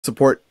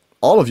support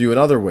all of you in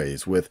other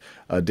ways with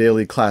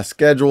daily class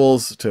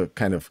schedules to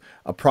kind of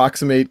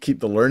approximate, keep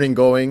the learning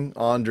going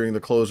on during the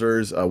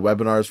closures,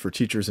 webinars for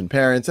teachers and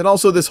parents. And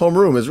also this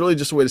homeroom is really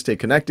just a way to stay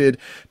connected,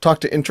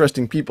 talk to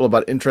interesting people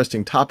about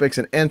interesting topics,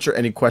 and answer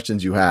any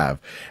questions you have.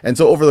 And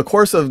so over the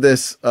course of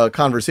this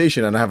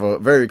conversation, and I have a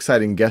very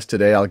exciting guest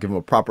today, I'll give him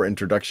a proper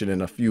introduction in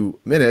a few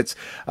minutes,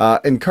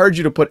 encourage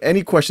you to put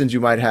any questions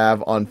you might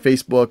have on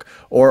Facebook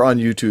or on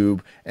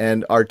YouTube,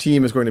 and our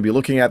team is going to be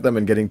looking at them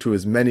and getting to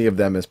as many of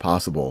them as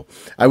possible.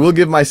 I will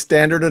give my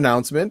standard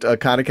announcement.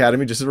 Khan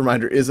Academy, just as a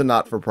reminder, is a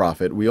not-for-profit.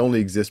 We only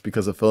exist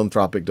because of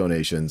philanthropic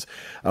donations.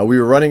 We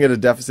were running at a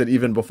deficit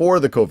even before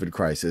the COVID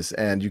crisis,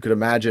 and you could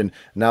imagine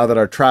now that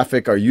our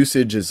traffic, our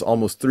usage is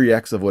almost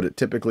 3x of what it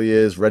typically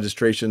is.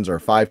 Registrations are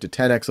 5 to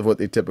 10x of what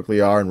they typically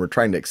are, and we're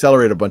trying to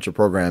accelerate a bunch of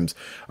programs.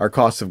 Our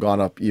costs have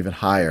gone up even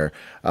higher.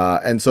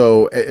 And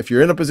so if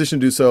you're in a position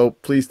to do so,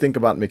 please think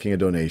about making a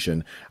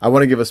donation. I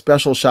want to give a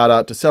special shout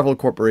out to several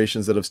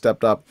corporations that have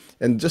stepped up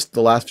in just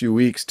the last few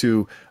weeks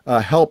to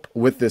help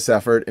with this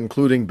effort,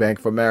 including Bank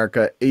of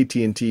America,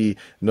 AT&T,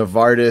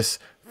 Novartis,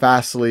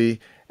 Fastly,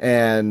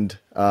 and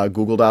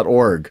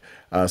Google.org.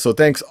 So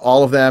thanks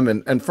all of them,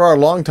 and for our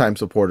longtime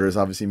supporters,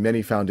 obviously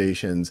many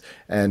foundations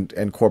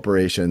and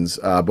corporations,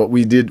 but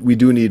we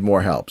do need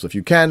more help. So if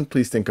you can,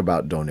 please think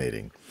about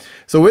donating.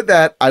 So with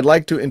that, I'd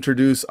like to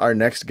introduce our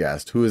next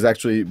guest, who has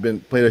actually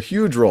played a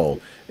huge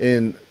role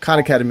in Khan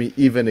Academy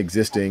even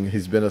existing.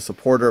 He's been a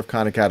supporter of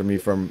Khan Academy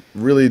from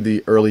really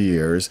the early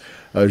years.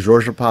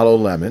 Jorge Paulo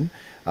Lemann.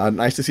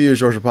 Nice to see you,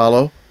 Jorge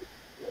Paulo.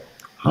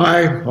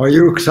 Hi, how are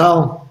you,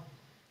 Sal?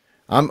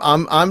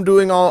 I'm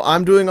doing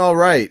all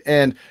right.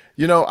 And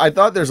you know, I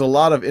thought there's a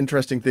lot of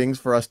interesting things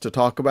for us to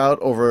talk about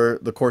over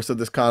the course of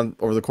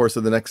over the course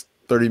of the next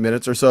 30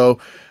 minutes or so.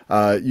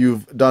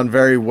 You've done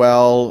very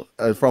well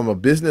from a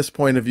business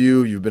point of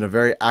view. You've been a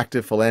very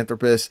active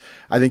philanthropist.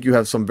 I think you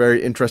have some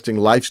very interesting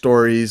life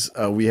stories.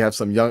 We have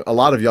a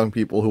lot of young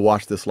people who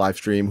watch this live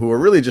stream who are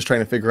really just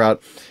trying to figure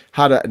out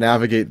how to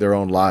navigate their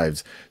own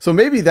lives. So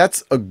maybe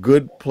that's a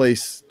good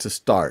place to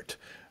start.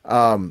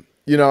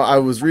 You know, I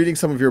was reading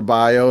some of your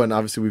bio, and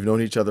obviously we've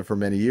known each other for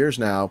many years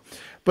now,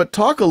 but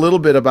talk a little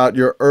bit about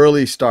your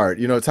early start.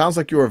 You know, it sounds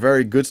like you were a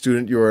very good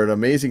student. You were an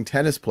amazing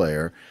tennis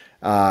player.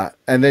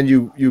 And then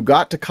you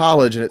got to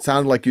college, and it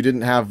sounded like you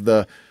didn't have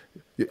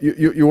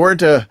you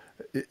weren't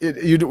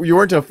you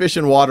weren't a fish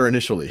in water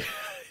initially.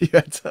 You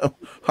had some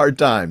hard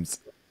times.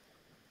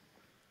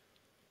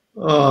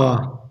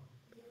 Sal,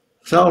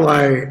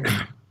 I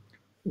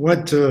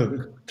went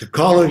to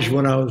college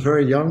when I was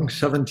very young,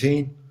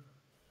 17.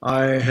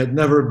 I had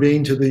never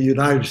been to the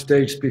United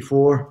States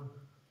before,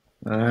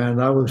 and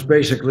I was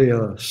basically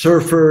a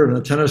surfer and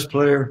a tennis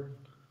player.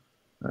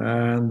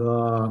 And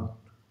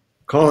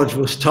college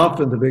was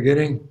tough in the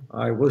beginning.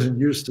 I wasn't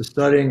used to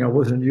studying. I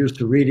wasn't used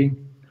to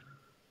reading.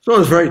 So it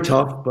was very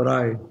tough, but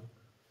I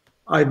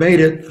made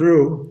it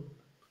through.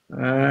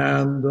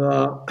 And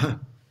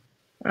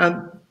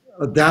and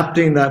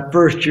adapting that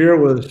first year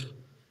was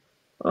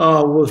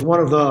one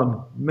of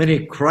the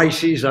many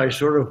crises I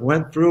sort of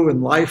went through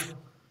in life.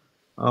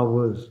 I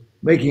was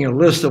making a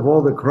list of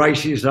all the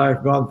crises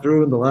I've gone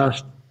through in the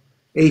last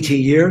 80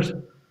 years.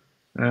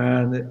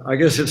 And I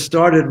guess it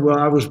started when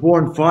I was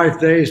born 5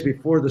 days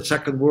before the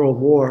Second World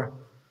War.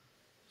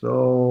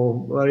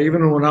 So, but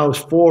even when I was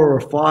 4 or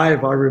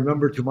 5, I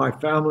remember to my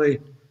family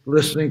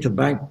listening to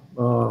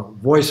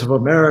Voice of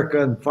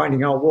America and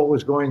finding out what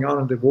was going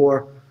on in the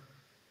war.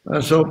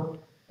 And so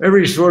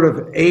every sort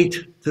of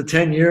 8 to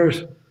 10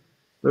 years,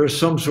 there's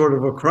some sort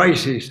of a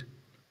crisis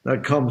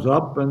that comes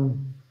up,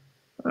 and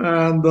you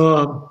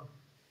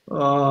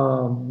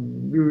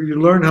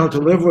learn how to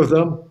live with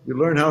them. You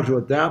learn how to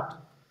adapt.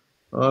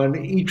 In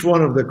each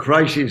one of the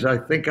crises, I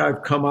think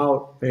I've come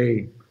out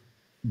a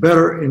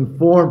better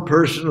informed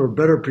person or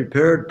better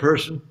prepared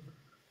person,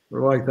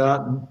 or like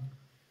that. And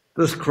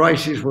this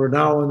crisis we're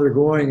now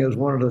undergoing is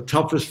one of the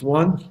toughest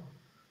ones,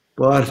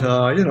 but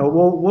you know,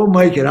 we'll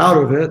make it out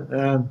of it.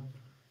 And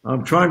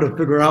I'm trying to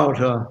figure out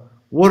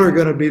what are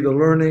going to be the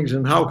learnings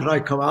and how can I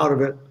come out of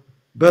it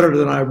better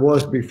than I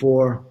was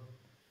before.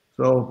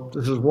 So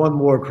this is one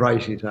more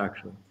crisis,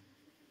 actually.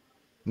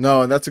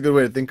 No, and that's a good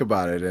way to think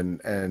about it.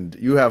 And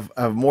you have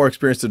more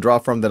experience to draw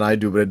from than I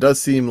do, but it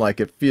does seem like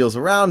it feels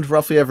around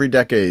roughly every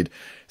decade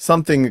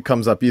something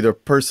comes up either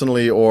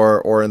personally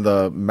or in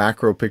the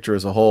macro picture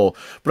as a whole.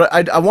 But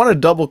I want to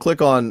double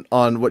click on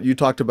what you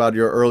talked about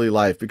your early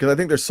life, because I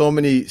think there's so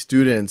many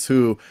students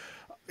who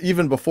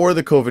even before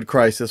the COVID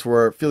crisis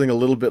were feeling a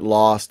little bit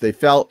lost. They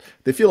feel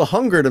a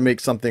hunger to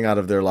make something out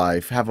of their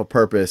life, have a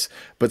purpose,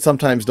 but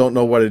sometimes don't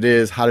know what it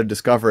is, how to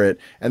discover it.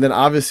 And then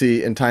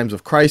obviously in times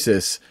of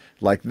crisis,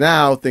 like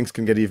now, things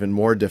can get even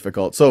more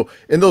difficult. So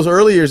in those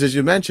early years, as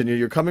you mentioned,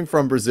 you're coming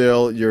from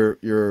Brazil,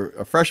 you're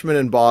a freshman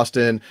in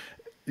Boston,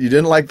 you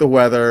didn't like the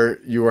weather,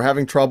 you were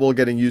having trouble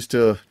getting used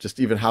to just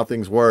even how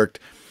things worked.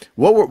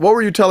 What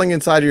were you telling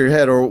inside of your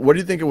head, or what do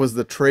you think it was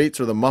the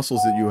traits or the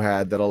muscles that you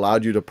had that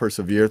allowed you to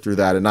persevere through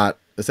that and not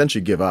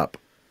essentially give up?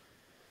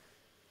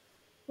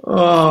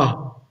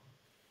 Uh,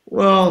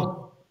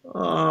 well,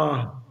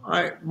 My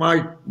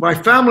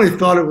family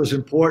thought it was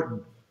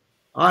important.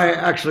 I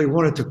actually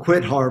wanted to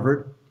quit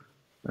Harvard,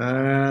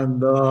 and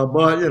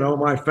but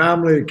my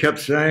family kept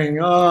saying,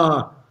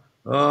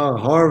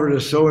 Harvard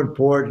is so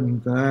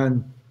important,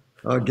 and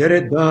get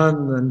it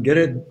done and get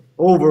it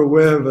over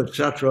with,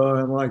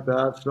 etc., and like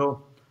that.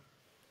 So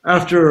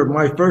after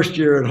my first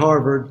year at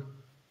Harvard,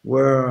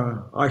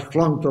 where I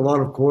flunked a lot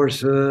of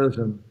courses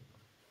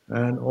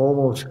and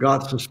almost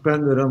got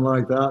suspended and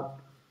like that,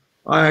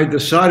 I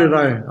decided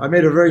I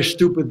made a very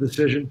stupid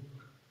decision.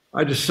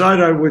 I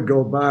decided I would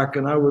go back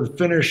and I would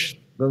finish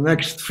the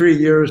next 3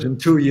 years in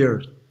 2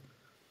 years.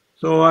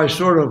 So I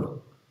sort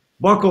of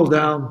buckled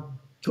down,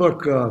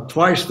 took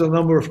twice the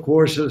number of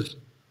courses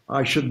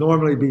I should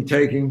normally be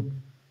taking.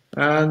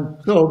 And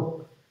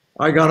so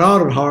I got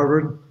out of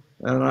Harvard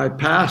and I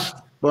passed,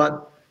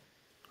 but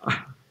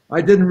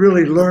I didn't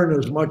really learn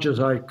as much as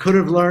I could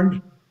have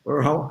learned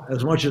or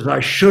as much as I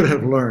should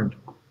have learned.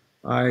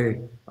 I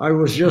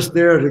was just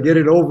there to get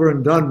it over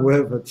and done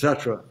with,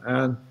 etc.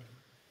 And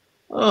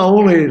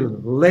only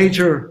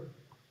later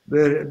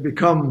that it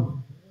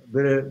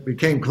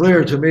became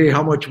clear to me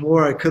how much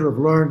more I could have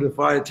learned if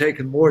I had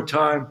taken more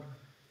time,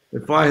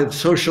 if I had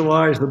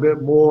socialized a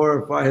bit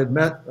more, if I had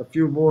met a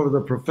few more of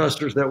the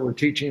professors that were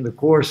teaching the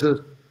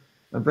courses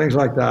and things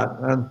like that.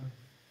 And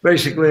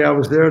basically, I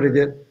was there to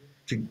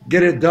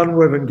get it done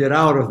with and get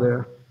out of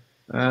there.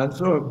 And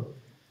so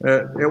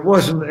it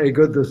wasn't a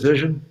good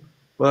decision,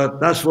 but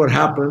that's what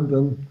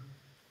happened.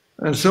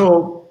 And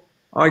so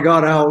I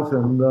got out,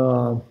 and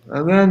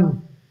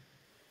then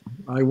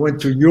I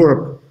went to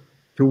Europe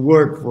to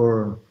work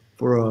for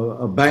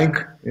a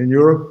bank in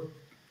Europe.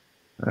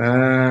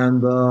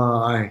 And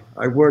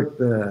I worked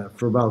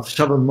for about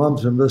 7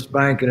 months in this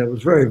bank, and it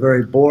was very,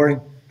 very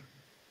boring.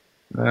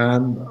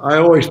 And I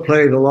always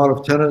played a lot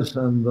of tennis,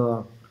 and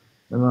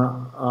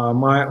all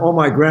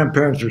my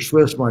grandparents are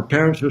Swiss. My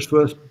parents are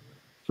Swiss,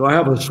 so I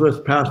have a Swiss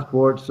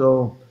passport.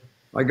 So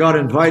I got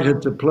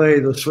invited to play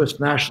the Swiss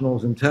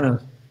Nationals in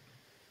tennis,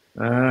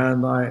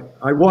 and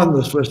I won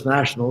the Swiss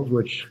Nationals,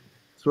 which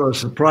sort of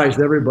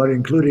surprised everybody,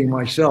 including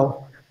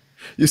myself.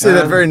 You say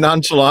that very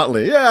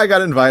nonchalantly. Yeah, I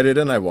got invited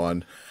and I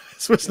won.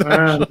 Swiss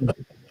National.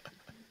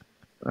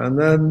 And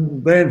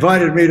then they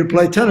invited me to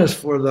play tennis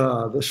for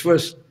the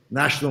Swiss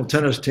national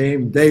tennis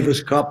team,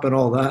 Davis Cup and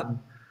all that. And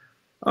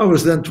I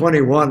was then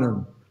 21,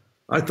 and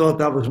I thought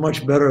that was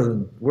much better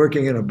than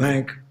working in a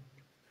bank.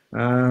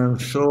 And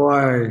so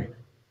I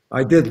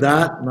did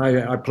that, and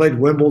I played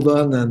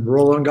Wimbledon and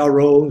Roland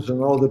Garros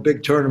and all the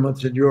big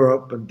tournaments in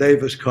Europe and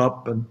Davis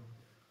Cup and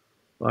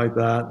like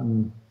that.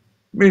 And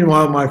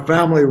meanwhile, my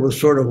family was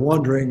sort of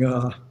wondering,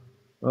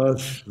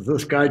 is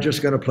this guy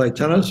just going to play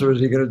tennis, or is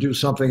he going to do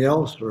something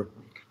else?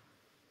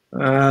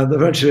 And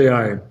eventually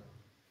I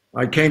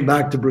came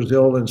back to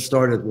Brazil and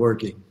started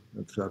working,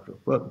 etc.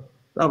 But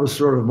that was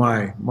sort of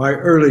my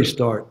early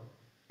start.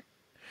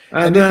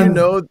 And then,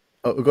 oh,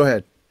 go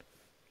ahead.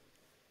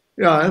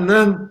 Yeah, and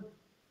then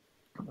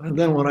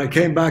when I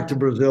came back to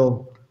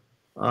Brazil,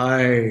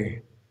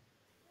 I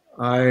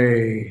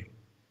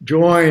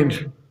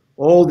joined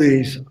all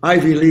these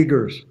Ivy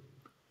Leaguers,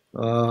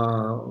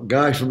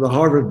 guys from the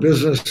Harvard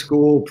Business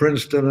School,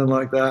 Princeton, and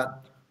like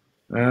that,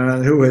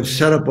 and who had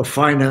set up a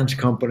finance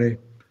company.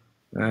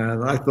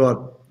 And I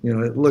thought,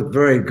 it looked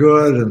very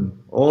good, and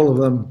all of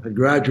them had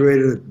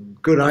graduated at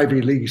good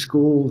Ivy League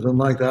schools and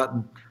like that.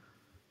 And,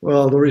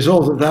 well, the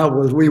result of that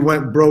was we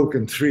went broke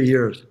in 3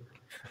 years.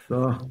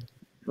 So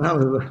that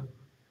was a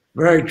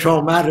very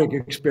traumatic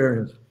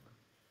experience.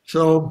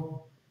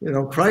 So,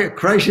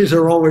 crises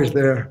are always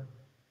there,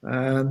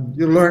 and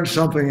you learn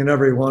something in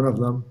every one of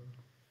them,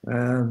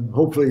 and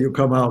hopefully you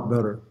come out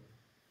better.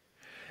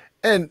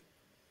 And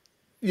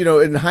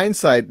in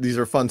hindsight, these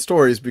are fun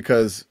stories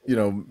because,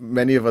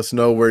 many of us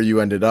know where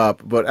you ended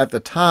up. But at the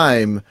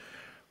time,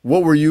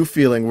 what were you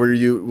feeling?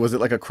 Was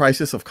it like a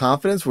crisis of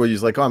confidence? Were you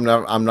like, oh,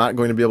 I'm not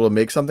going to be able to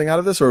make something out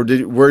of this? Or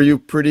were you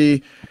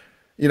pretty,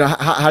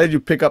 how did you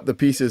pick up the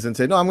pieces and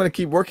say, no, I'm going to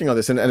keep working on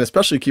this and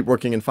especially keep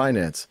working in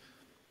finance?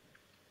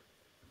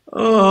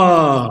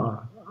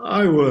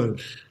 I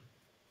was,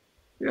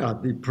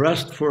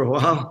 depressed for a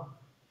while.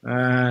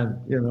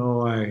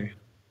 And,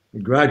 I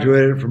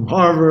graduated from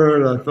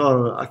Harvard. I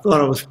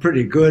thought I was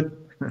pretty good,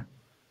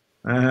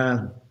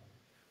 and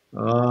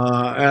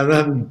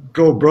then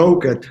go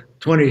broke at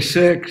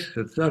 26,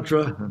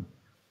 etc. And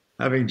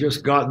having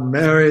just gotten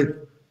married,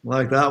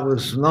 like that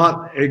was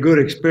not a good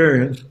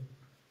experience.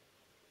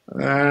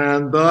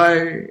 And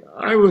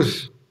I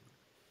was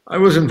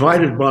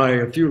invited by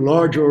a few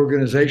large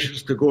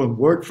organizations to go and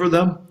work for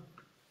them,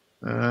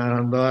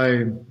 and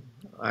I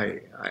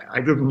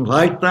didn't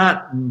like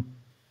that. And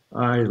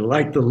I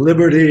like the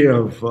liberty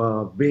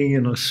of being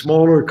in a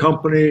smaller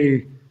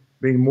company,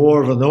 being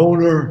more of an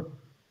owner,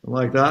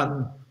 like that.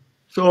 And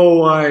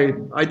so I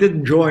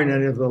didn't join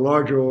any of the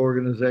larger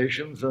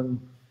organizations,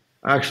 and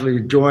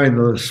actually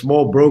joined a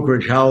small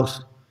brokerage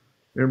house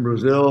in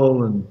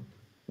Brazil, and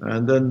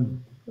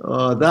then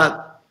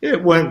that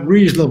it went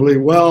reasonably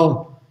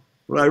well,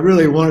 but I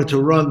really wanted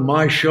to run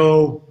my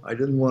show. I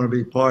didn't want to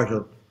be part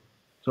of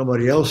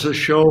somebody else's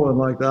show and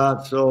like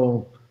that.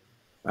 So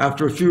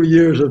after a few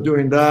years of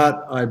doing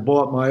that, I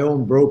bought my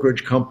own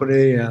brokerage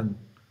company and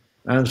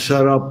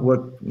set up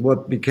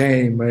what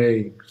became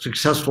a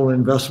successful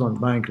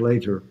investment bank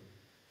later.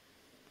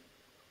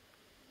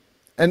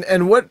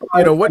 And what,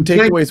 what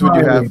takeaways would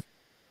you have?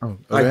 Oh,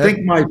 go I ahead.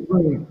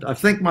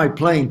 think my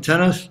playing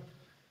tennis,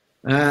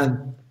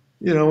 and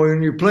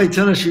when you play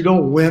tennis, you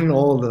don't win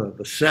all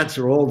the sets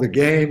or all the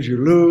games.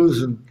 You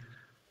lose,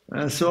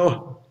 and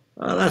so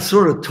that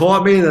sort of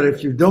taught me that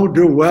if you don't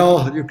do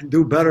well, you can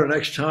do better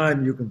next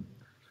time. You can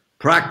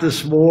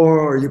practice more,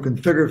 or you can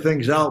figure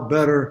things out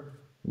better,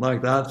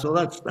 like that. So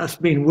that's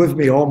been with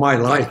me all my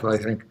life. I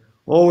think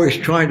always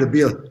trying to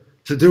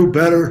do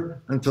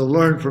better and to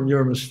learn from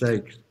your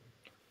mistakes.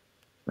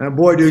 And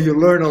boy, do you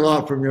learn a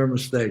lot from your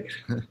mistakes.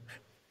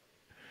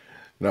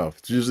 No,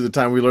 it's usually the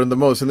time we learn the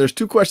most. And there's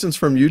two questions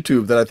from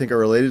YouTube that I think are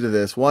related to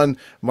this. One,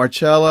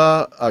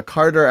 Marcella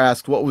Carter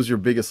asked, what was your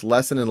biggest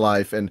lesson in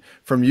life? And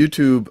from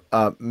YouTube,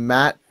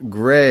 Matt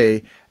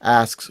Gray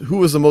asks, who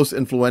was the most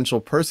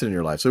influential person in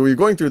your life? So when you're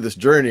going through this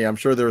journey, I'm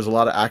sure there was a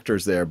lot of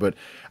actors there, but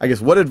I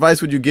guess what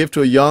advice would you give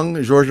to a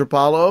young Jorge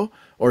Paulo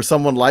or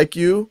someone like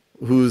you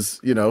who's,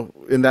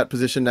 in that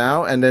position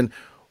now? And then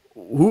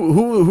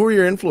who are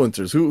your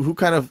influencers? Who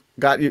kind of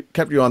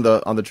kept you on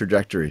the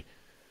trajectory?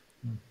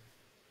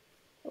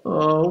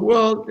 Well,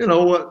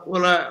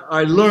 what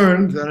I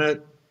learned, and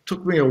it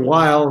took me a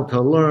while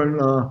to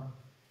learn.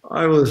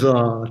 I was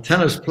a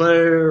tennis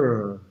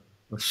player,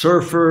 a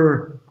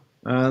surfer,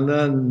 and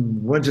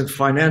then went to the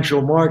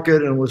financial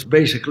market and was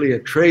basically a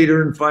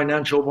trader in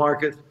financial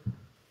markets.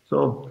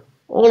 So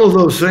all of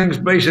those things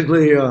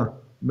basically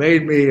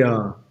made me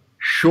a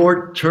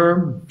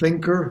short-term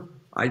thinker.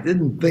 I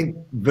didn't think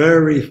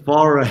very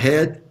far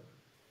ahead,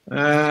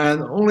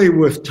 and only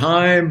with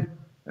time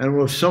and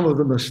with some of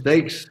the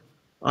mistakes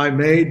I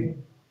made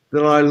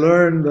that I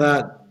learned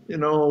that,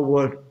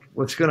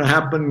 what's going to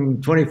happen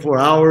in 24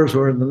 hours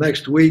or in the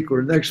next week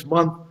or next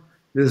month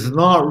is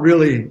not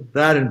really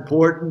that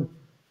important.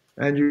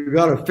 And you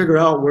got to figure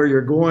out where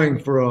you're going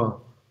for a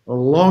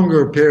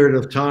longer period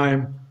of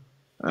time.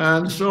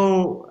 And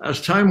so as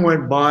time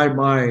went by,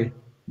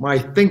 my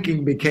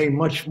thinking became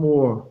much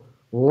more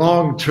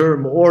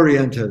long-term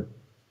oriented.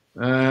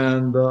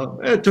 And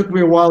it took me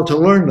a while to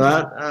learn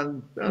that.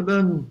 And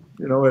then,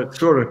 it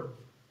sort of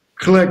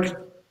clicked.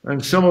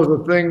 And some of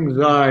the things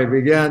I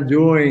began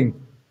doing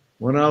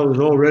when I was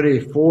already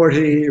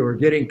 40 or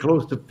getting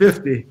close to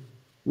 50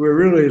 were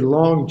really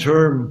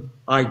long-term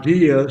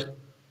ideas.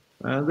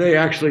 And they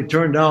actually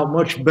turned out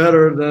much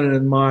better than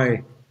in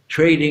my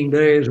trading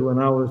days when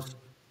I was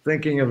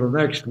thinking of the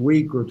next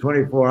week or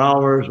 24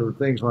 hours or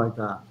things like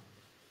that.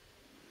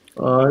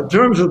 In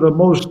terms of the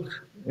most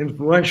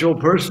influential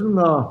person,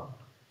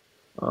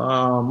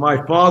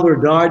 my father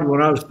died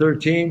when I was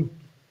 13.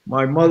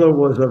 My mother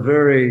was a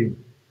very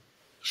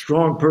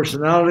strong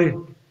personality.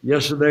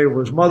 Yesterday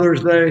was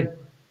Mother's Day,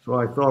 so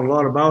I thought a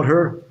lot about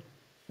her.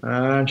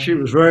 And she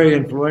was very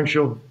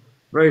influential,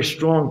 very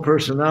strong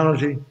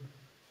personality.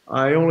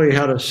 I only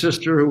had a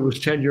sister who was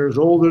 10 years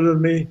older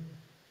than me,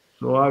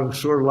 so I was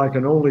sort of like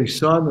an only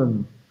son,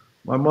 and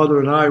my mother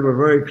and I were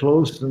very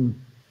close, and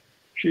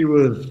she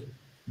was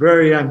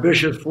very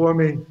ambitious for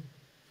me,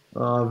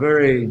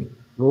 very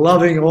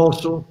loving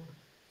also,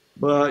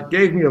 but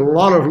gave me a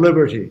lot of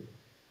liberty.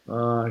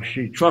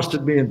 She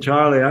trusted me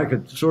entirely. I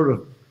could sort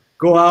of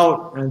go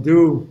out and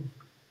do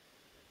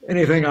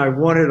anything I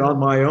wanted on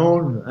my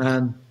own,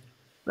 and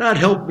that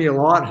helped me a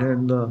lot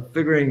in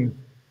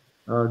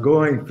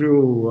going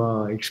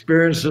through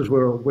experiences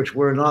which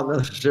were not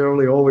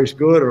necessarily always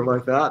good or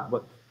like that.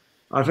 But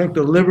I think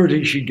the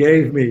liberty she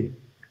gave me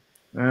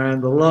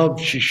and the love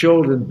she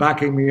showed in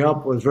backing me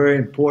up was very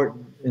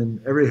important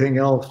in everything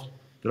else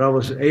that I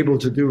was able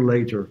to do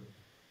later.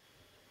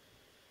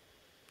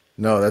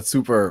 No, that's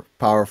super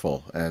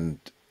powerful. And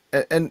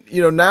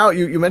now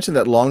you mentioned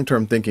that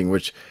long-term thinking,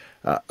 which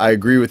I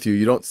agree with you.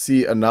 You don't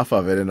see enough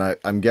of it. And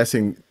I'm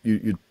guessing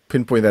you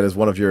pinpoint that as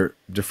one of your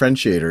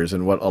differentiators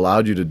and what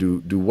allowed you to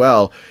do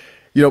well.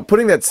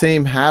 Putting that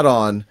same hat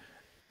on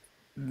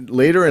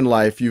later in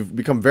life, you've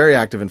become very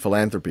active in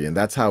philanthropy. And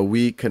that's how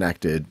we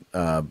connected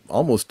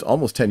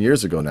almost 10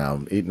 years ago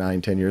now, 8,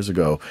 9, 10 years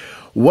ago.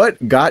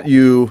 What got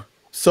you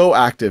so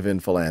active in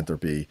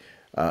philanthropy?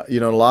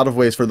 In a lot of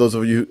ways, for those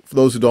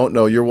who don't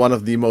know, you're one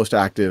of the most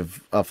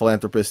active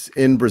philanthropists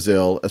in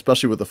Brazil,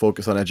 especially with the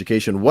focus on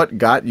education. What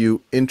got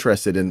you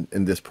interested in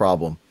this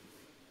problem?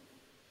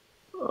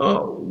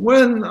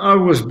 When I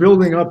was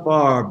building up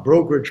our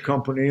brokerage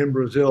company in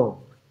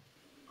Brazil,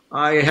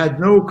 I had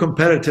no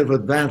competitive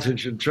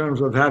advantage in terms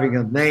of having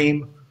a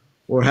name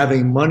or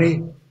having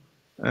money.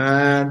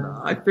 And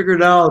I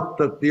figured out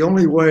that the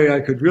only way I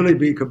could really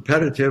be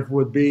competitive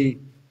would be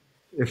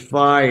if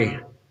I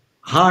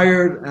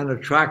hired and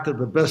attracted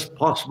the best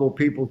possible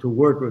people to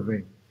work with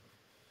me.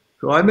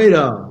 So I made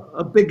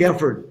a big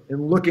effort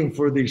in looking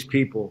for these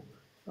people.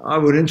 I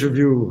would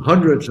interview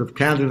hundreds of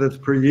candidates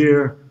per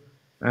year,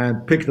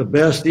 and pick the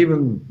best,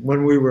 even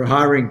when we were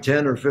hiring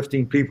 10 or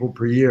 15 people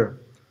per year.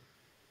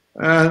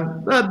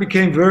 And that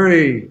became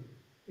very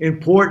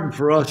important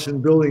for us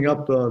in building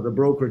up the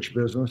brokerage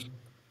business.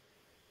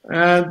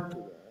 And,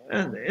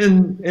 and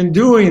in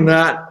doing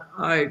that,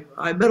 I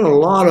met a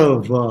lot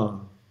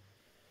of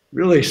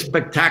really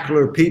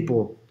spectacular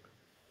people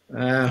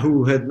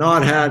who had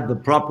not had the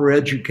proper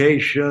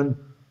education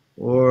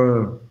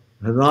or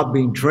had not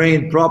been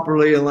trained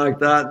properly and like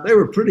that. They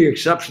were pretty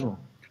exceptional.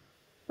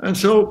 And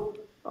so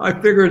I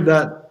figured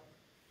that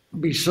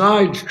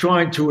besides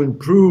trying to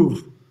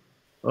improve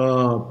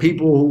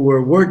people who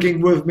were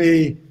working with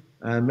me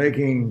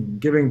and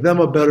giving them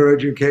a better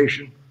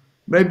education,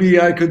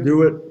 maybe I could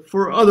do it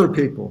for other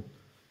people.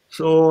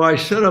 So I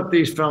set up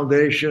these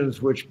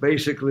foundations, which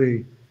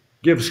basically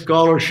give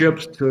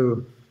scholarships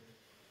to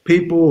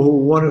people who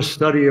want to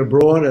study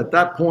abroad. At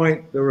that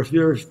point, there were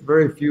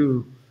very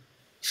few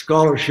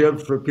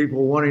scholarships for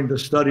people wanting to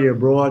study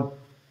abroad.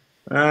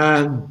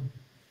 And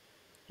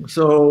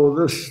so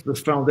this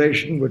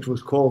foundation, which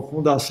was called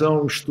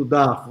Fundação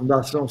Estudar,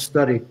 Fundação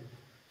Study,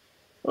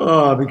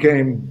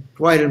 became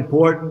quite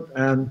important.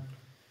 And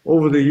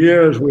over the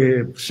years, we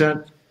have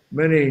sent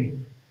many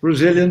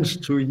Brazilians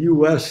to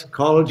U.S.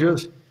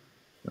 colleges,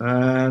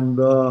 and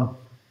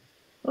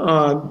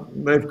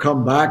they've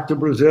come back to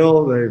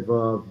Brazil. They've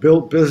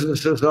built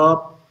businesses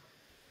up.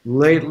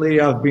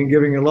 Lately, I've been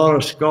giving a lot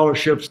of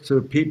scholarships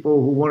to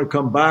people who want to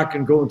come back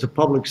and go into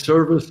public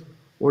service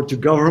or to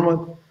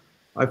government.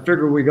 I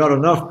figure we got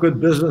enough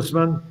good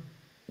businessmen.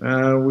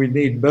 We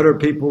need better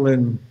people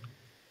in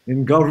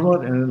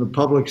government and in the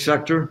public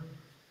sector.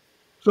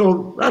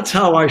 So that's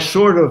how I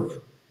sort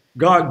of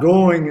got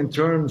going in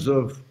terms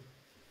of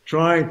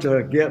trying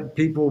to get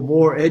people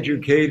more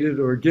educated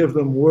or give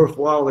them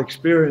worthwhile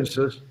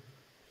experiences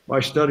by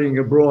studying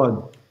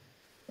abroad.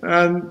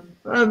 And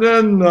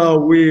then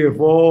we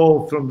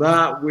evolved from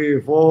that. We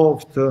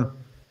evolved to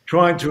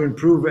trying to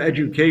improve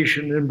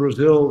education in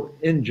Brazil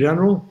in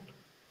general.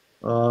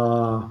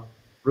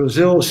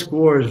 Brazil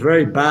scores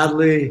very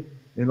badly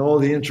in all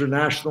the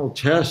international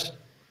tests,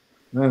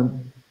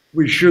 and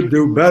we should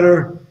do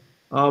better.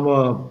 I'm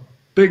a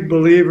big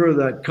believer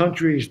that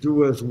countries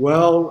do as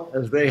well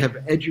as they have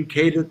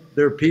educated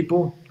their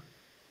people.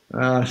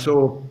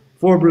 So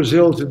for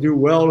Brazil to do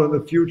well in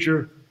the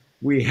future,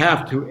 we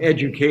have to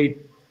educate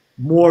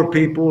more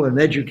people and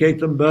educate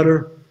them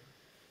better.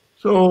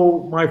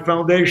 So my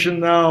foundation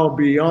now,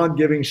 beyond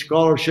giving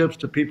scholarships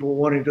to people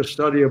wanting to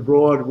study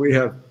abroad, we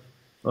have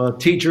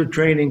teacher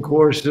training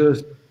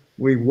courses.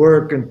 We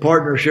work in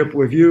partnership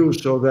with you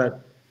so that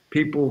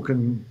people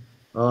can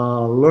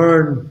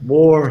learn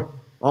more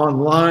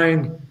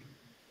online.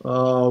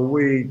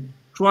 We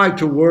try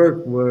to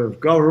work with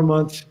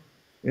governments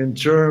in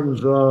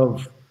terms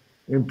of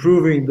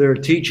improving their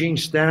teaching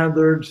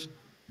standards.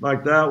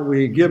 Like that,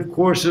 we give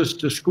courses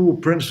to school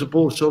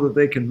principals so that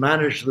they can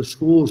manage the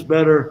schools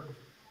better.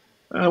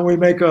 And we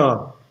make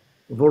a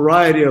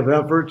variety of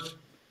efforts.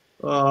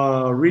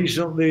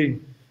 Recently,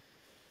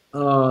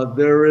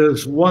 there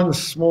is one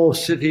small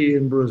city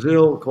in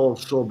Brazil called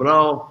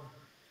Sobral.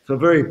 It's a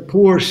very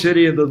poor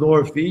city in the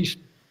Northeast,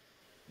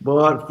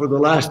 but for the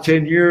last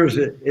 10 years,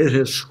 it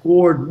has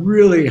scored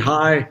really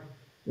high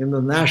in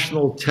the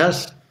national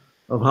test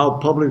of how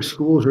public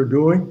schools are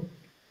doing.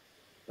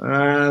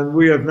 And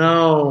we have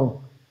now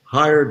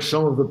hired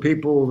some of the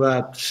people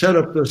that set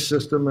up this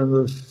system in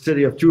the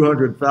city of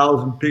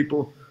 200,000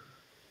 people.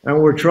 And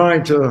we're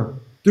trying to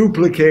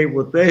duplicate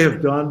what they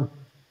have done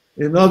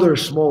in other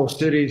small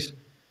cities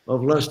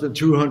of less than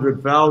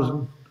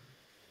 200,000.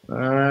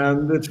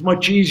 And it's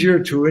much easier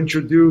to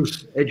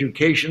introduce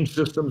education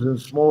systems in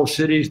small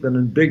cities than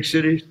in big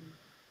cities.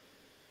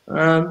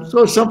 And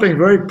so it's something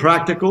very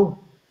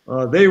practical.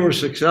 They were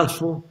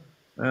successful.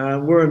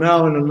 And we're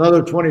now in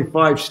another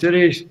 25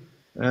 cities.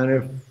 And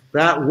if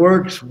that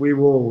works, we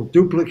will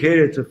duplicate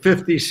it to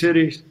 50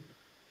 cities.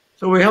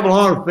 So we have a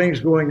lot of things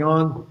going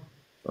on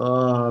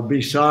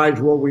besides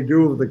what we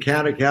do with the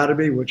Khan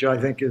Academy, which I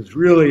think is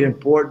really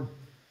important.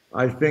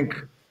 I think,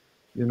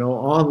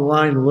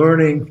 online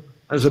learning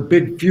has a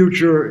big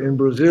future in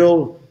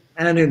Brazil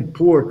and in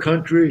poor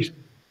countries.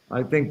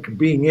 I think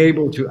being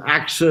able to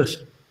access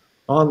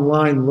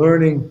online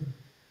learning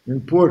in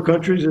poor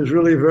countries is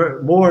really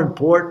more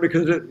important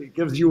because it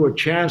gives you a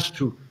chance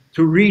to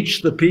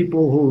reach the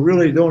people who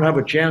really don't have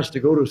a chance to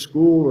go to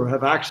school or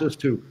have access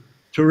to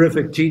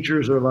terrific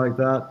teachers or like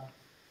that.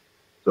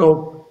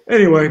 So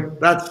anyway,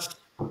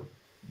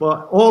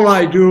 but all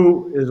I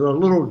do is a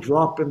little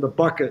drop in the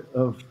bucket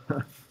of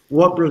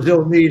what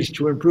Brazil needs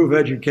to improve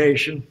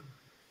education.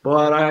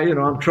 But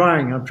I'm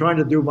trying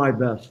to do my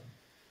best.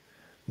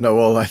 No,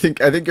 well, I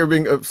think you're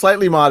being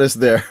slightly modest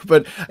there.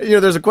 But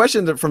there's a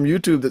question from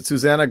YouTube that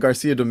Susana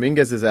Garcia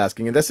Dominguez is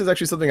asking, and this is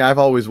actually something I've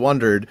always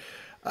wondered.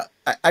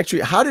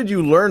 Actually, how did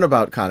you learn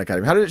about Khan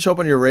Academy? How did it show up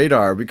on your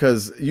radar?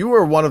 Because you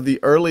were one of the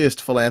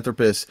earliest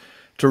philanthropists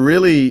to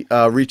really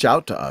reach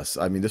out to us.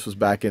 I mean, this was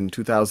back in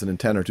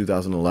 2010 or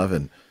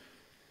 2011.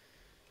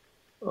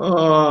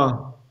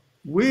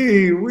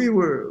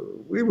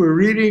 we were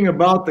reading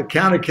about the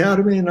Khan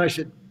Academy, and I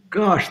said,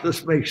 gosh,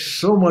 this makes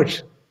so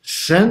much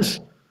sense.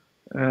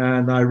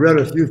 And I read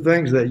a few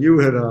things that you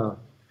had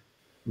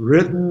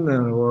written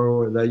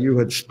or that you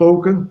had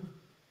spoken,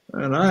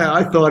 and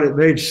I thought it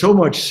made so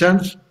much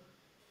sense.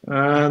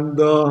 And,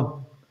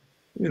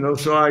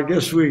 so I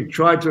guess we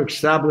tried to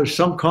establish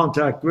some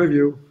contact with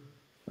you.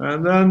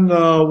 And then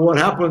what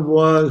happened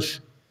was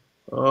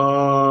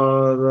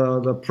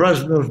the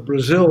president of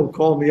Brazil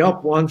called me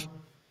up once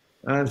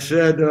and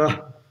said,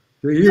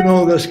 do you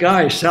know this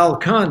guy, Sal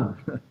Khan?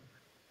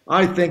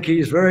 I think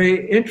he's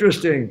very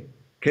interesting.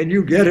 Can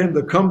you get him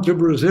to come to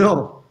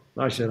Brazil?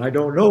 I said, I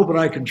don't know, but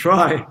I can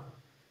try.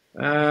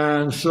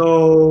 And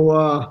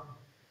so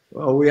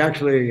we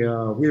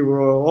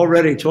were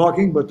already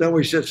talking, but then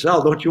we said,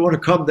 Sal, don't you want to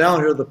come down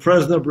here? The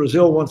president of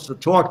Brazil wants to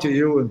talk to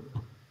you. And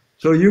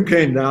so you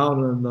came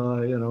down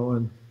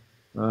and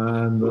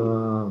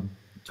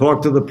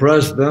talked to the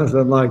president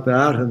and like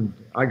that. And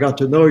I got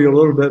to know you a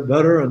little bit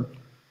better.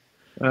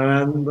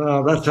 And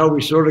that's how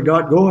we sort of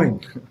got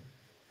going.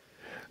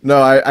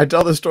 No, I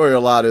tell this story a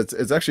lot.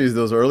 It's actually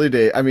those early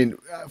days. I mean,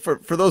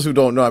 for those who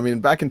don't know, I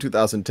mean, back in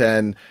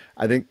 2010,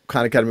 I think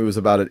Khan Academy was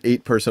about an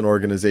 8-person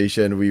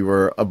organization. We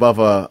were above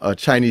a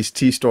Chinese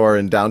tea store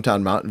in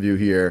downtown Mountain View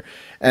here.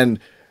 And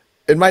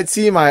it might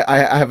seem I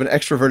have an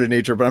extroverted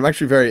nature, but I'm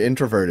actually very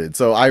introverted.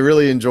 So I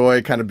really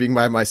enjoy kind of being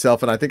by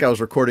myself. And I think I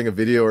was recording a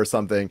video or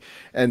something,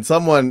 and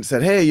someone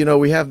said, hey,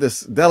 we have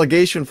this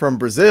delegation from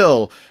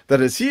Brazil that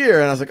is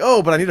here. And I was like,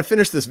 oh, but I need to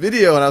finish this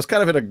video. And I was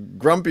kind of in a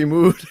grumpy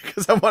mood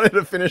because I wanted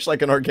to finish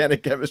like an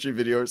organic chemistry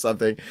video or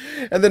something.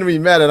 And then we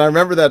met, and I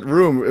remember that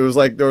room. It was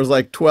like, there was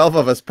like 12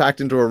 of us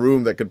packed into a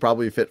room that could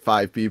probably fit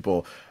 5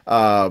 people.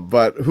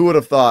 But who would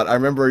have thought? I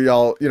remember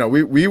y'all,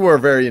 we were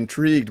very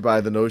intrigued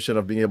by the notion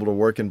of being able to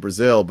work in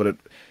Brazil, but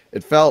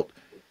it felt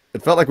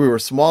like we were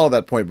small at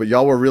that point, but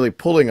y'all were really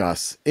pulling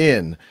us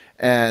in.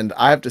 And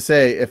I have to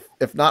say,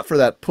 if not for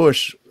that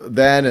push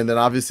then, and then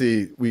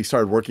obviously we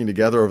started working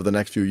together over the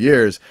next few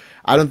years,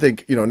 I don't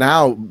think,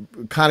 now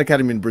Khan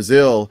Academy in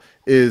Brazil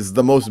is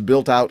the most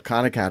built out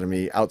Khan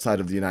Academy outside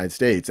of the United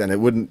States. And it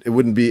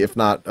wouldn't be if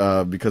not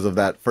because of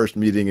that first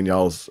meeting and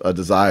y'all's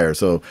desire.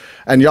 So,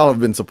 and y'all have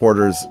been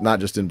supporters, not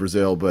just in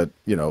Brazil, but,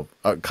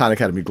 Khan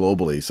Academy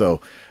globally.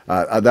 So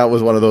that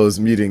was one of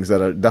those meetings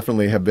that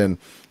definitely have been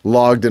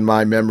logged in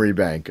my memory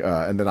bank.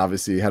 And then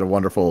obviously had a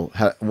wonderful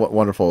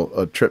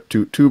trip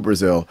to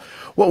Brazil.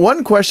 Well,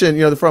 one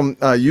question, from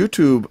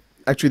YouTube,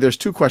 actually there's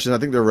 2 questions. I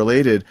think they're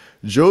related.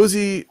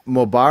 Josie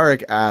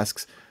Mubarak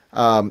asks,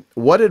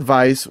 what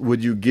advice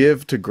would you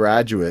give to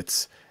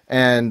graduates?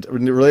 And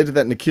related to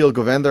that, Nikhil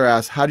Govender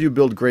asks, how do you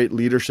build great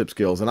leadership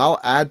skills? And I'll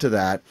add to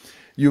that,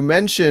 you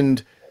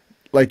mentioned,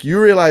 like,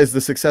 you realize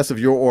the success of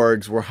your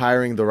orgs were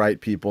hiring the right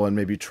people and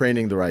maybe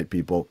training the right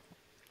people.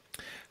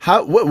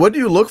 What do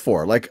you look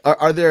for? Like,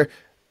 are there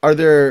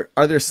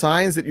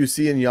signs that you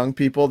see in young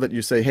people that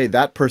you say, hey,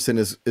 that person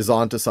is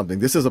onto something.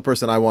 This is a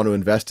person I want to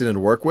invest in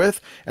and work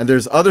with. And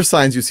there's other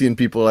signs you see in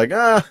people like,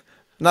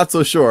 not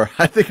so sure.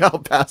 I think I'll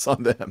pass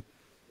on them.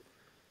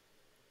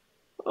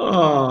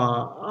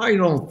 I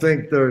don't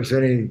think there's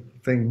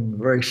anything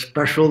very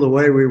special the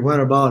way we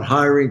went about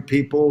hiring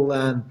people.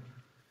 And,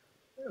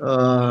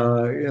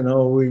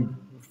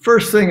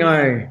 first thing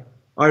I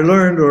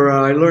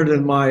learned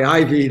in my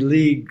Ivy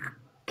League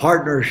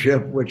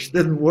partnership, which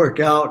didn't work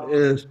out,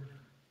 is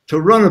to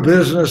run a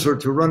business or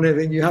to run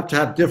anything, you have to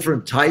have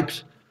different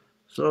types.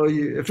 So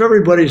if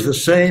everybody's the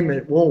same,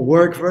 it won't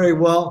work very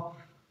well.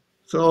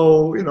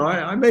 So,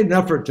 I made an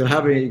effort to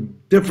having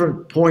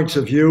different points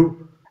of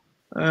view.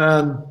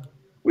 And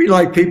we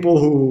like people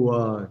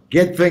who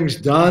get things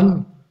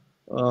done,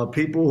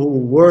 people who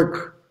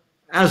work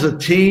as a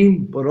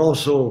team, but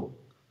also,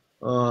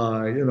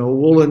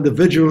 will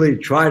individually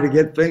try to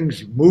get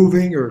things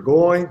moving or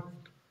going.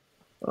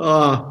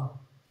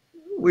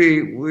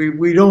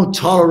 We don't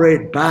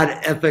tolerate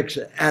bad ethics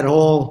at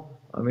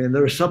all. I mean,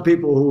 there are some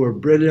people who are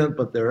brilliant,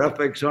 but their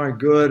ethics aren't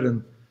good.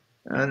 And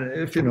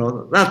if,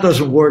 that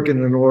doesn't work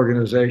in an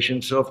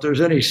organization. So if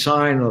there's any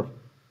sign of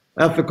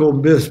ethical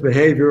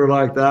misbehavior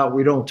like that,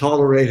 we don't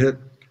tolerate it.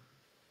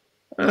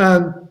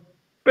 And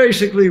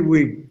basically,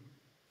 we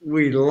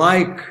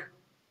like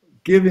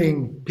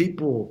giving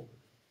people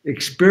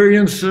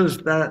experiences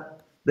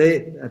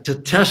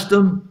to test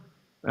them.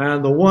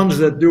 And the ones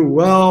that do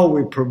well,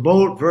 we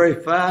promote very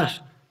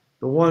fast.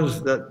 The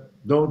ones that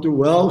don't do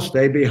well,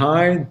 stay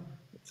behind,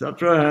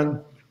 etc. And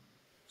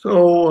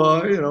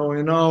so,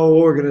 in our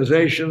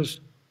organizations,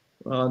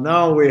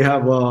 now we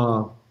have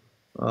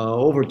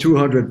over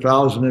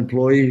 200,000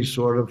 employees,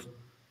 sort of.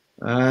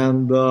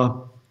 And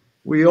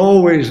we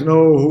always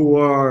know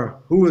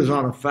who is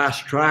on a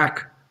fast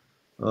track.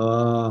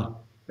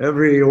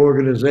 Every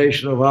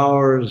organization of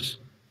ours,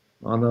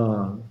 on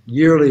a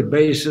yearly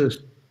basis,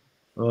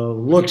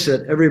 looks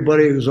at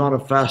everybody who's on a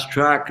fast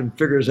track and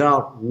figures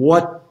out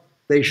what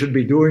they should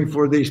be doing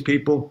for these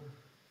people.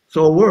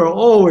 So we're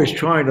always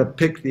trying to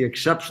pick the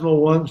exceptional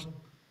ones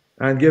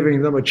and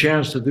giving them a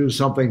chance to do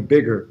something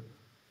bigger.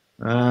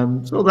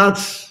 And so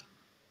that's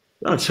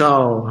that's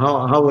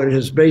how it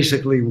has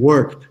basically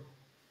worked.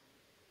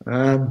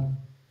 And,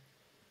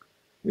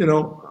 you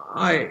know,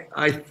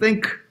 I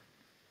think,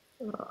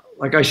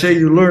 like I say,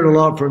 you learn a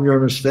lot from your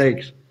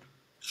mistakes.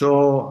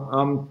 So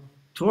I'm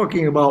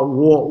talking about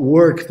what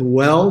worked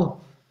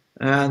well,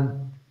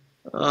 and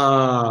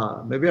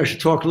maybe I should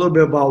talk a little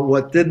bit about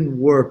what didn't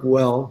work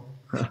well.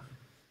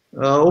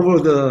 Over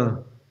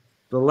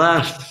the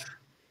last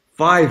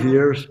 5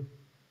 years,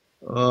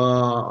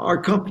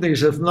 our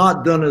companies have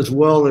not done as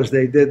well as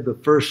they did the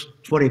first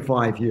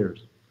 25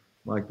 years,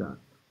 like that.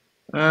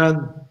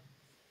 And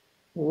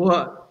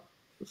what?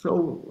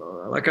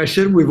 So, like I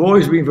said, we've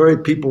always been very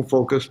people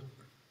focused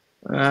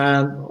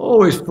and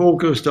always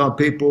focused on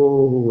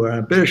people who are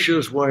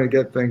ambitious, want to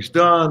get things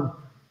done,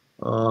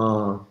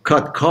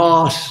 cut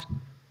costs,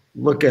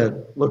 look at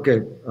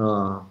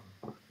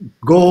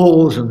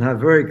goals and have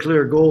very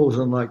clear goals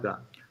and like that.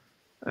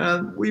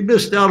 And we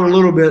missed out a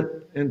little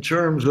bit in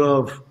terms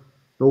of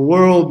the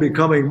world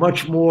becoming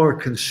much more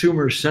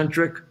consumer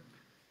centric,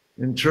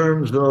 in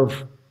terms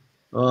of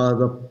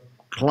the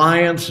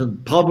clients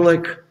and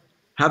public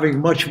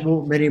having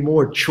many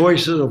more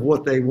choices of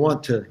what they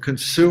want to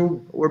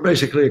consume. We're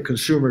basically a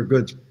consumer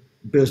goods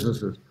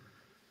businesses.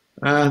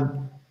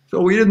 And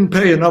so we didn't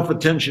pay enough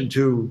attention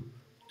to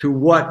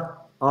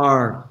what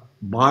our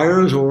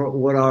buyers or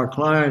what our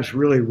clients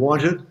really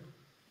wanted.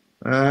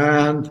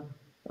 And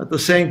at the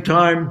same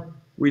time,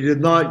 we did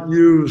not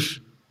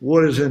use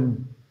what is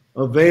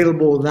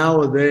available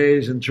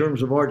nowadays in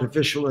terms of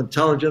artificial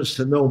intelligence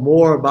to know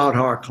more about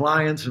our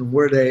clients and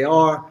where they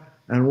are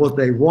and what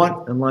they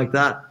want and like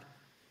that.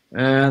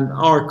 And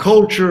our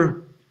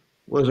culture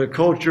was a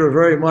culture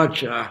very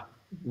much,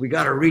 we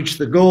got to reach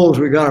the goals,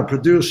 we got to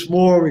produce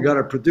more, we got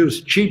to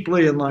produce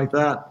cheaply and like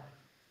that.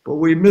 But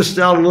we missed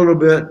out a little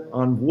bit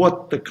on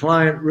what the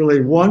client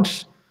really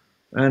wants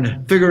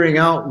and figuring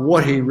out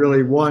what he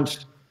really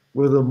wants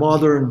with the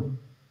modern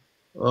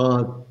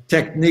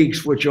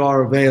techniques which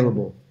are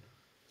available.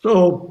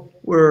 So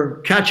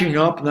we're catching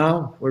up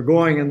now. We're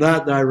going in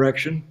that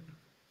direction.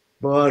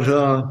 But,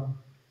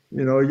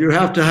 you know, you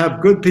have to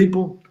have good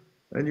people,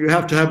 and you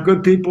have to have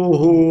good people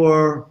who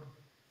are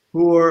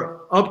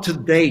up to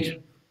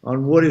date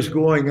on what is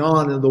going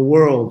on in the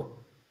world.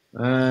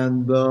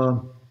 And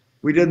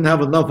we didn't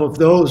have enough of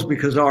those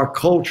because our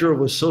culture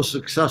was so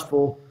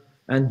successful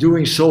and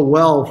doing so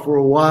well for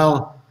a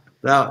while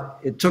that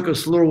it took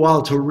us a little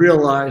while to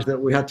realize that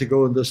we had to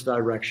go in this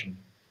direction.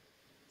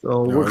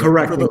 So we're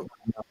correcting.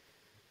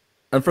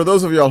 And for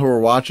those of y'all who are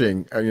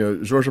watching, you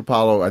know, Jorge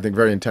Paulo, I think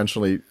very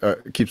intentionally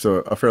keeps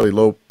a fairly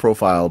low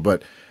profile,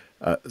 but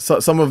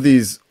some of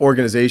these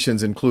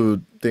organizations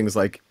include things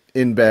like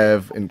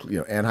InBev, and, you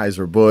know,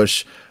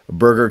 Anheuser-Busch,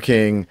 Burger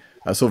King,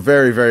 so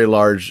very, very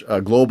large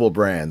global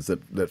brands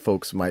that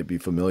folks might be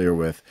familiar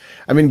with.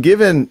 I mean,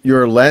 given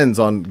your lens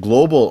on the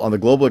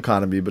global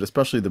economy, but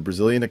especially the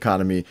Brazilian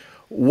economy,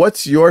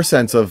 what's your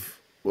sense of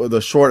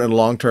the short and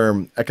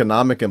long-term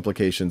economic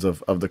implications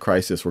of the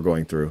crisis we're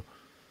going through?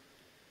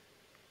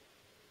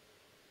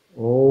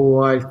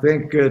 Oh, I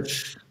think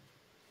it's,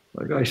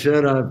 like I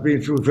said, I've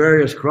been through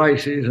various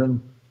crises, and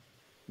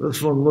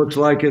this one looks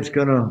like it's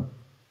going to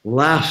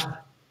last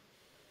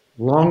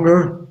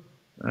longer,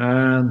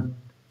 and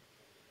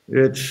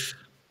it's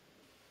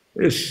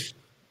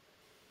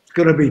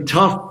going to be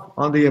tough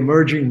on the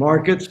emerging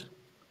markets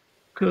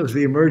because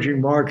the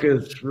emerging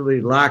markets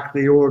really lack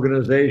the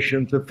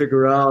organization to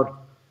figure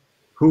out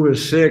who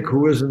is sick,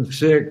 who isn't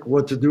sick,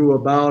 what to do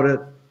about it.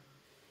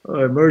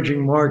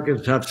 Emerging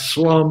markets have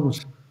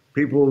slums,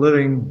 people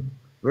living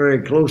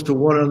very close to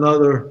one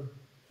another.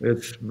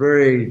 It's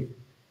very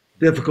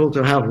difficult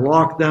to have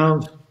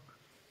lockdowns.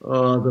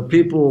 The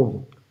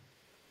people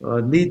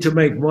need to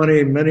make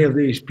money. Many of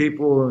these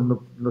people in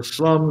the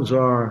slums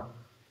are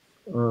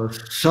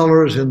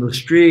sellers in the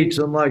streets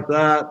and like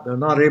that. They're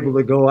not able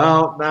to go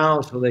out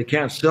now, so they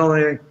can't sell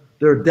anything.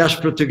 They're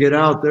desperate to get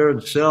out there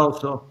and sell.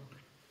 So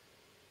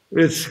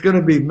it's going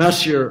to be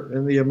messier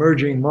in the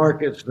emerging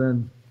markets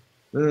than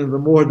in the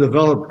more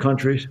developed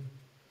countries,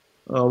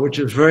 which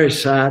is very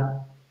sad.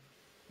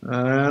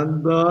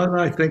 And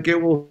I think it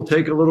will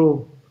take a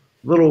little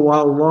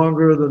while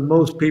longer than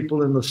most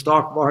people in the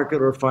stock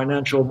market or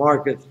financial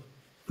markets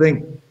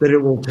think that it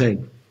will take.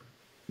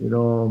 You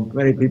know,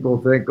 many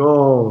people think,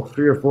 oh,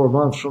 3 or 4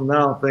 months from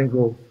now, things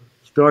will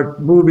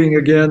start moving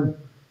again.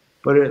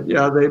 But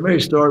yeah, they may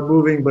start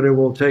moving, but it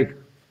will take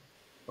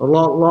a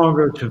lot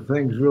longer to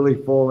things really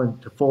fall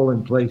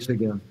in place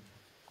again.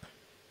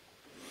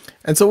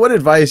 And so what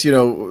advice, you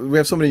know, we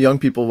have so many young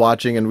people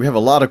watching, and we have a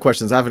lot of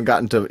questions. I haven't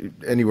gotten to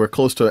anywhere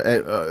close to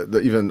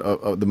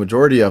the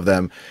majority of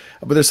them,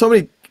 but there's so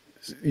many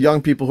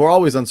young people who are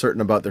always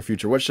uncertain about their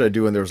future. What should I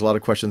do? And there's a lot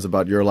of questions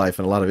about your life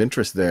and a lot of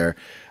interest there,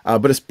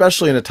 but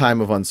especially in a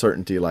time of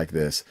uncertainty like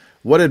this,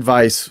 what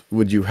advice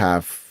would you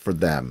have for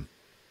them?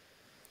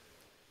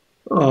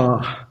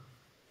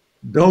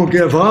 Don't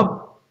give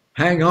up.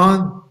 Hang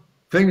on.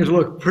 Things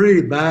look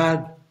pretty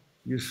bad.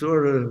 You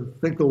sort of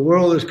think the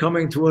world is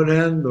coming to an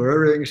end or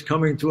everything's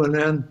coming to an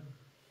end.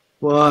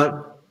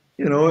 But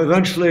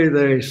eventually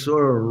they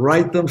sort of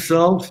right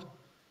themselves.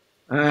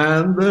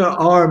 And there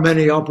are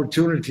many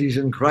opportunities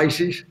in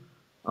crises.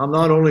 I'm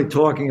not only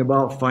talking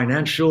about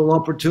financial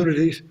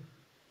opportunities,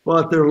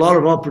 but there are a lot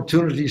of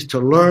opportunities to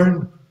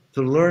learn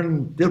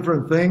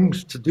different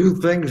things, to do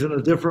things in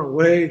a different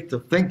way, to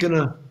think in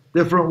a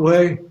different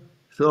way.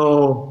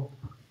 So,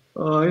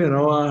 think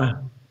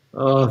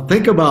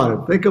about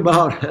it. Think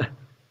about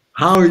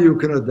how you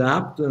can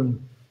adapt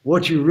and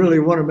what you really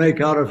want to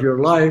make out of your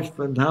life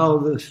and how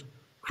this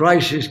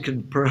crisis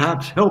can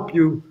perhaps help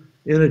you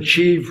in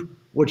achieve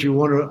what you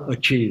want to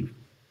achieve.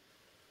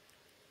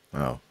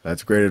 Oh,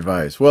 that's great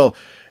advice. Well,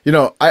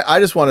 I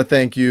just want to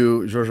thank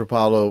you, Jorge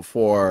Paulo,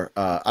 for,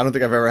 I don't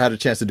think I've ever had a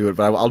chance to do it,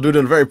 but I'll do it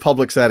in a very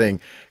public setting.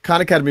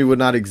 Khan Academy would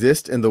not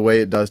exist in the way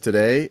it does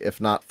today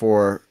if not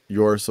for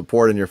your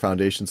support and your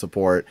foundation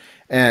support.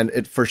 And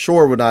it for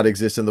sure would not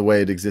exist in the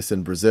way it exists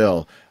in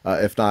Brazil,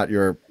 if not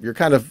you're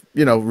kind of,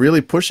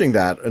 really pushing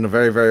that in a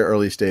very, very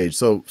early stage.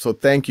 So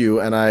thank you.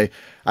 And I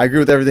agree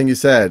with everything you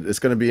said. It's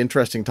going to be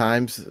interesting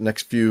times,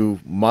 next few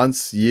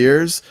months,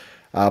 years.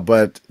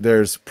 But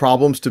there's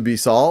problems to be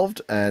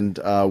solved, and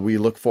we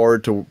look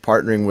forward to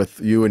partnering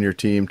with you and your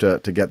team to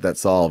get that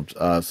solved.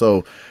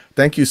 So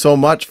thank you so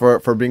much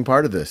for being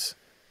part of this.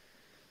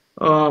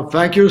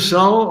 Thank you,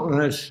 Sal.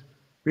 It's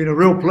been a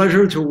real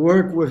pleasure to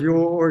work with your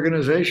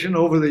organization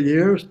over the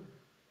years.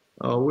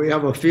 We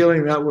have a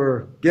feeling that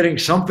we're getting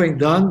something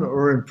done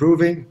or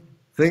improving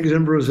things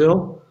in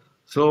Brazil,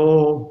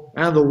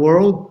 and the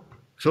world.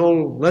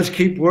 So let's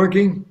keep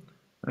working,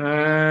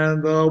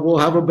 and we'll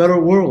have a better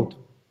world.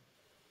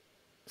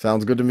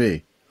 Sounds good to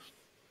me.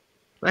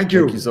 Thank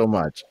you. Thank you so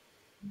much.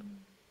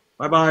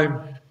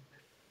 Bye-bye.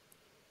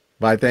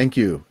 Bye. Thank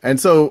you. And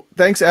so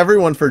thanks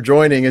everyone for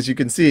joining. As you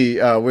can see,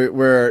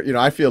 we're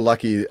I feel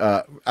lucky.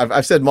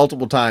 I've said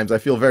multiple times, I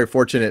feel very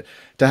fortunate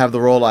to have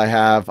the role I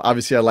have.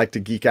 Obviously, I like to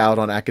geek out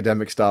on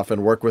academic stuff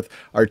and work with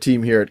our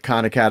team here at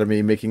Khan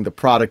Academy, making the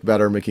product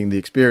better, making the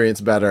experience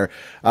better.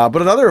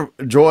 But another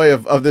joy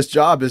of this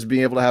job is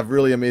being able to have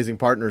really amazing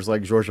partners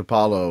like Jorge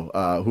Paulo,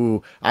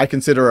 who I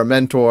consider a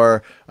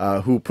mentor,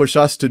 who push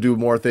us to do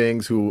more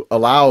things, who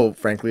allow,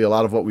 frankly, a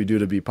lot of what we do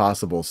to be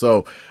possible.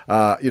 So,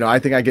 I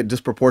think I get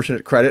disproportionate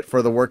credit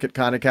for the work at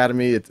Khan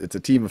Academy. It's a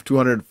team of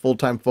 200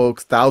 full-time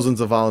folks, thousands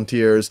of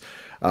volunteers,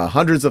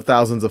 hundreds of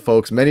thousands of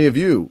folks. Many of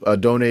you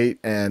donate,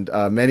 and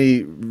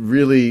many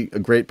really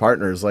great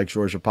partners like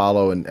Jorge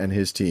Paulo and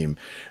his team.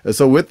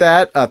 So with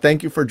that,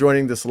 thank you for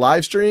joining this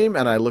live stream,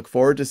 and I look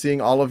forward to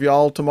seeing all of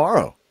y'all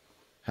tomorrow.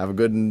 Have a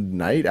good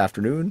night,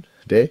 afternoon,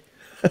 day.